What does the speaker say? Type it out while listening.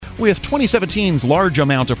With 2017's large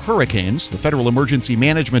amount of hurricanes, the Federal Emergency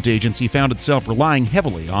Management Agency found itself relying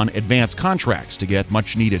heavily on advance contracts to get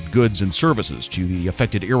much-needed goods and services to the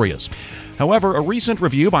affected areas. However, a recent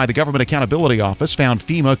review by the Government Accountability Office found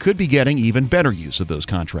FEMA could be getting even better use of those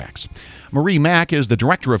contracts. Marie Mack is the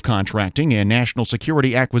Director of Contracting and National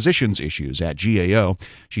Security Acquisitions Issues at GAO.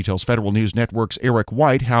 She tells Federal News Network's Eric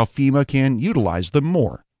White how FEMA can utilize them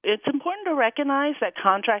more. It's important to recognize that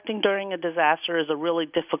contracting during a disaster is a really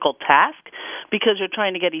difficult task because you're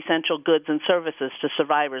trying to get essential goods and services to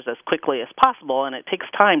survivors as quickly as possible, and it takes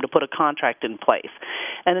time to put a contract in place.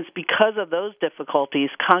 And it's because of those difficulties,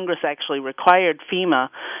 Congress actually required FEMA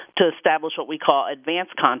to establish what we call advance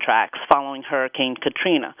contracts following Hurricane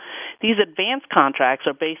Katrina. These advance contracts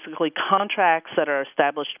are basically contracts that are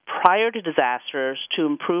established prior to disasters to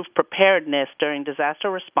improve preparedness during disaster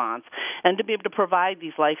response and to be able to provide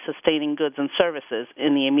these life-sustaining goods and services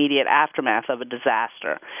in the immediate aftermath of a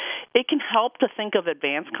disaster. It can help to think of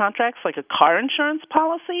advance contracts like a car insurance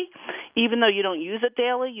policy. Even though you don't use it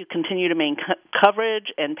daily, you continue to maintain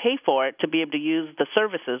coverage and pay for it to be able to use the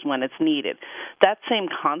services when it's needed. That same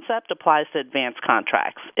concept applies to advance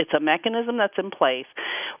contracts. It's a mechanism that's in place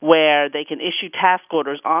where they can issue task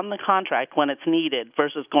orders on the contract when it's needed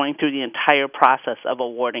versus going through the entire process of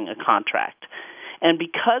awarding a contract. And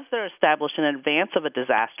because they're established in advance of a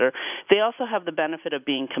disaster, they also have the benefit of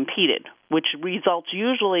being competed, which results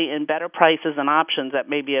usually in better prices and options that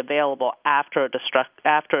may be available after a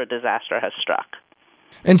disaster has struck.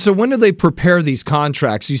 And so when do they prepare these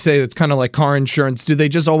contracts? You say it's kind of like car insurance. Do they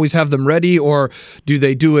just always have them ready, or do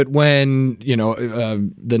they do it when,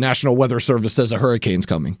 the National Weather Service says a hurricane's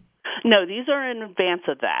coming? No, these are in advance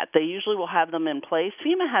of that. They usually will have them in place.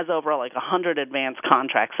 FEMA has over 100 advance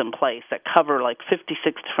contracts in place that cover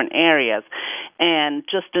 56 different areas. And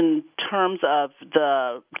just in terms of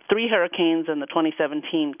the 3 hurricanes and the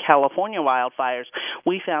 2017 California wildfires,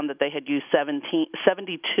 we found that they had used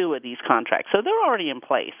 72 of these contracts. So they're already in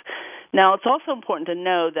place. Now, it's also important to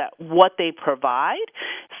know that what they provide,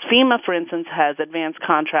 FEMA, for instance, has advanced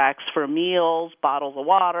contracts for meals, bottles of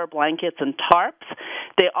water, blankets, and tarps.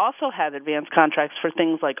 They also have advanced contracts for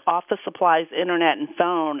things like office supplies, internet and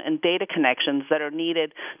phone, and data connections that are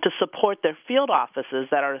needed to support their field offices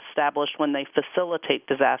that are established when they facilitate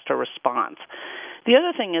disaster response. The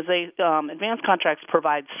other thing is advanced contracts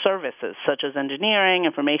provide services such as engineering,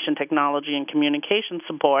 information technology, and communication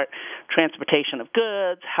support, transportation of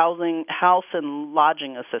goods, house and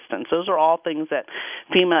lodging assistance. Those are all things that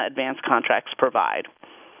FEMA advanced contracts provide.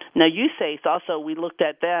 Now, USACE also, we looked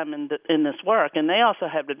at them in this work, and they also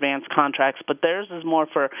have advanced contracts, but theirs is more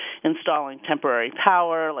for installing temporary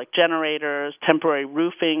power, like generators, temporary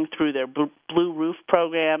roofing through their Blue Roof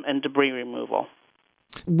program, and debris removal.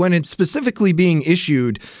 When it's specifically being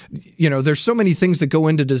issued, there's so many things that go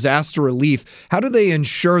into disaster relief. How do they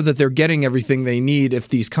ensure that they're getting everything they need if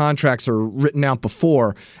these contracts are written out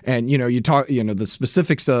before? And, you talk, the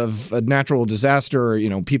specifics of a natural disaster,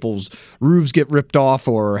 people's roofs get ripped off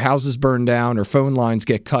or houses burn down or phone lines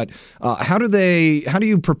get cut. How do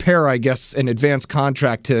you prepare, I guess, an advance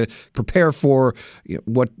contract to prepare for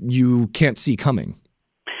what you can't see coming?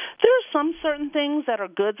 Some certain things that are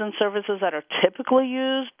goods and services that are typically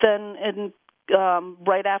used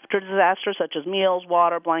right after disasters, such as meals,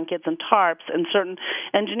 water, blankets, and tarps, and certain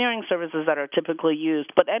engineering services that are typically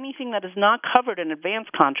used. But anything that is not covered in advance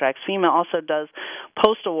contracts, FEMA also does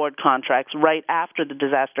post-award contracts right after the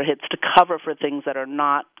disaster hits to cover for things that are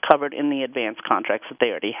not covered in the advance contracts that they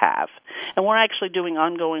already have. And we're actually doing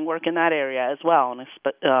ongoing work in that area as well,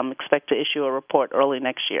 and expect to issue a report early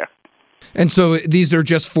next year. And so these are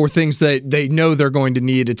just for things that they know they're going to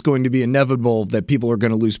need. It's going to be inevitable that people are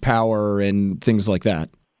going to lose power and things like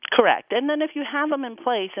that. Correct. And then if you have them in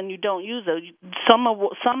place and you don't use those,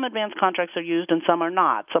 some advanced contracts are used and some are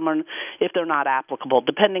not. Some are, if they're not applicable,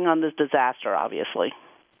 depending on this disaster, obviously.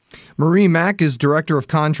 Marie Mack is Director of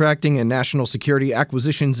Contracting and National Security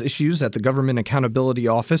Acquisitions Issues at the Government Accountability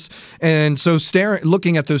Office. And so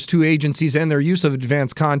looking at those two agencies and their use of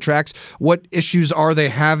advanced contracts, what issues are they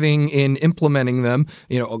having in implementing them?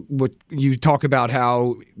 What you talk about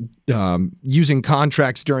how using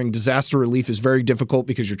contracts during disaster relief is very difficult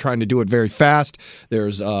because you're trying to do it very fast.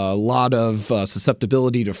 There's a lot of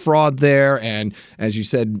susceptibility to fraud there. And as you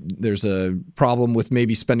said, there's a problem with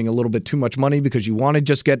maybe spending a little bit too much money because you want to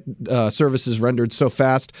just get services rendered so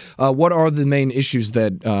fast. What are the main issues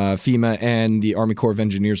that FEMA and the Army Corps of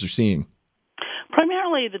Engineers are seeing?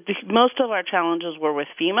 Primarily, most of our challenges were with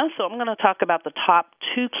FEMA, so I'm going to talk about the top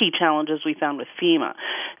 2 key challenges we found with FEMA.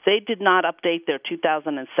 They did not update their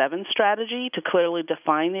 2007 strategy to clearly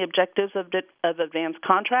define the objectives of advanced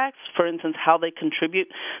contracts, for instance, how they contribute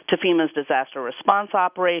to FEMA's disaster response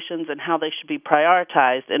operations and how they should be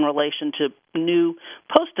prioritized in relation to new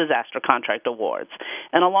post-disaster contract awards.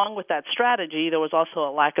 And along with that strategy, there was also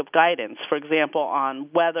a lack of guidance, for example, on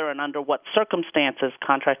whether and under what circumstances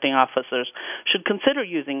contracting officers should consider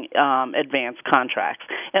using advanced contracts.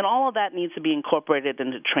 And all of that needs to be incorporated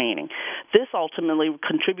into training. This ultimately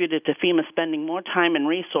contributed to FEMA spending more time and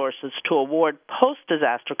resources to award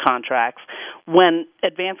post-disaster contracts when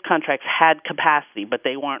advanced contracts had capacity, but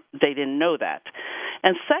they didn't know that.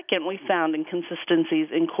 And second, we found inconsistencies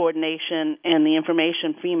in coordination and the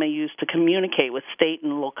information FEMA used to communicate with state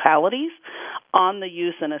and localities on the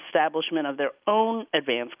use and establishment of their own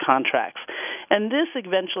advanced contracts. And this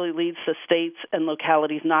eventually leads to states and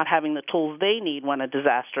localities not having the tools they need when a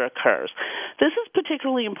disaster occurs. This is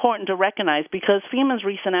particularly important to recognize because FEMA's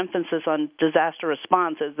recent emphasis on disaster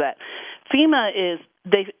response is that FEMA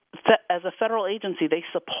as a federal agency, they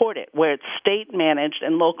support it where it's state-managed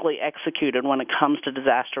and locally executed when it comes to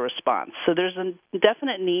disaster response. So there's a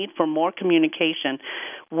definite need for more communication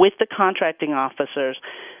with the contracting officers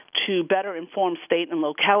to better inform state and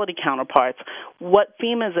locality counterparts what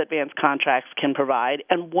FEMA's advanced contracts can provide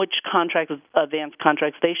and which advanced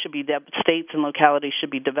contracts states and localities should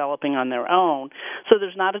be developing on their own. So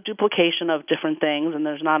there's not a duplication of different things and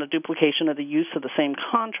there's not a duplication of the use of the same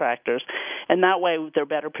contractors. And that way they're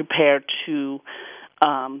better prepared to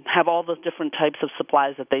have all the different types of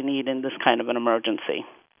supplies that they need in this kind of an emergency.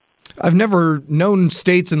 I've never known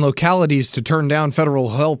states and localities to turn down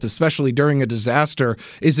federal help, especially during a disaster.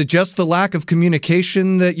 Is it just the lack of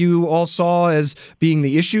communication that you all saw as being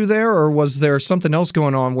the issue there, or was there something else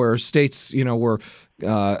going on where states, were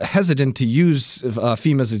hesitant to use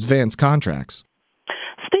FEMA's advanced contracts?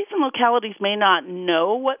 Localities may not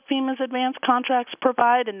know what FEMA's advanced contracts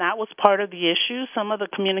provide, and that was part of the issue. Some of the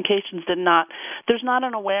communications there's not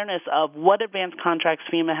an awareness of what advanced contracts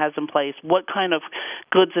FEMA has in place, what kind of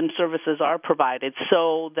goods and services are provided,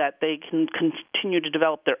 so that they can continue to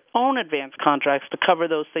develop their own advanced contracts to cover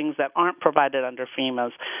those things that aren't provided under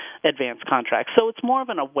FEMA's advanced contracts. So it's more of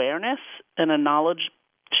an awareness and a knowledge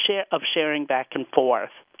of sharing back and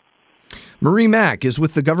forth. Marie Mack is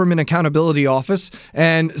with the Government Accountability Office.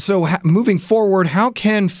 And so moving forward, how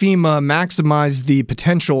can FEMA maximize the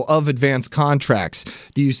potential of advanced contracts?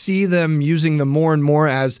 Do you see them using them more and more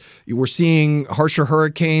as we're seeing harsher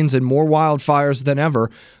hurricanes and more wildfires than ever?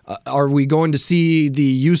 Are we going to see the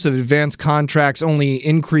use of advanced contracts only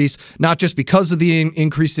increase, not just because of the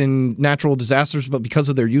increase in natural disasters, but because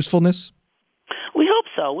of their usefulness?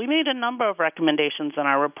 So we made a number of recommendations in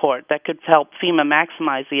our report that could help FEMA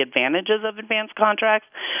maximize the advantages of advanced contracts,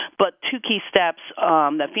 but two key steps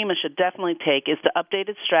that FEMA should definitely take is to update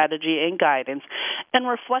its strategy and guidance and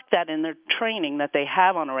reflect that in their training that they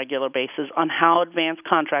have on a regular basis on how advanced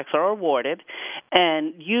contracts are awarded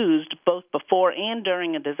and used both before and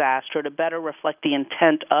during a disaster to better reflect the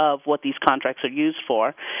intent of what these contracts are used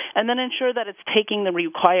for, and then ensure that it's taking the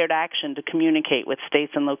required action to communicate with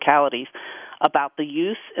states and localities about the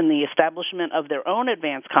use and the establishment of their own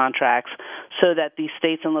advanced contracts so that these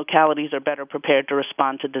states and localities are better prepared to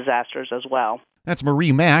respond to disasters as well. That's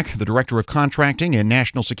Marie Mack, the Director of Contracting and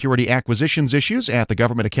National Security Acquisitions Issues at the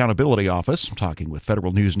Government Accountability Office, talking with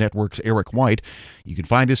Federal News Network's Eric White. You can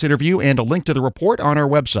find this interview and a link to the report on our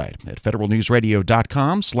website at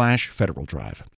federalnewsradio.com/Federal Drive.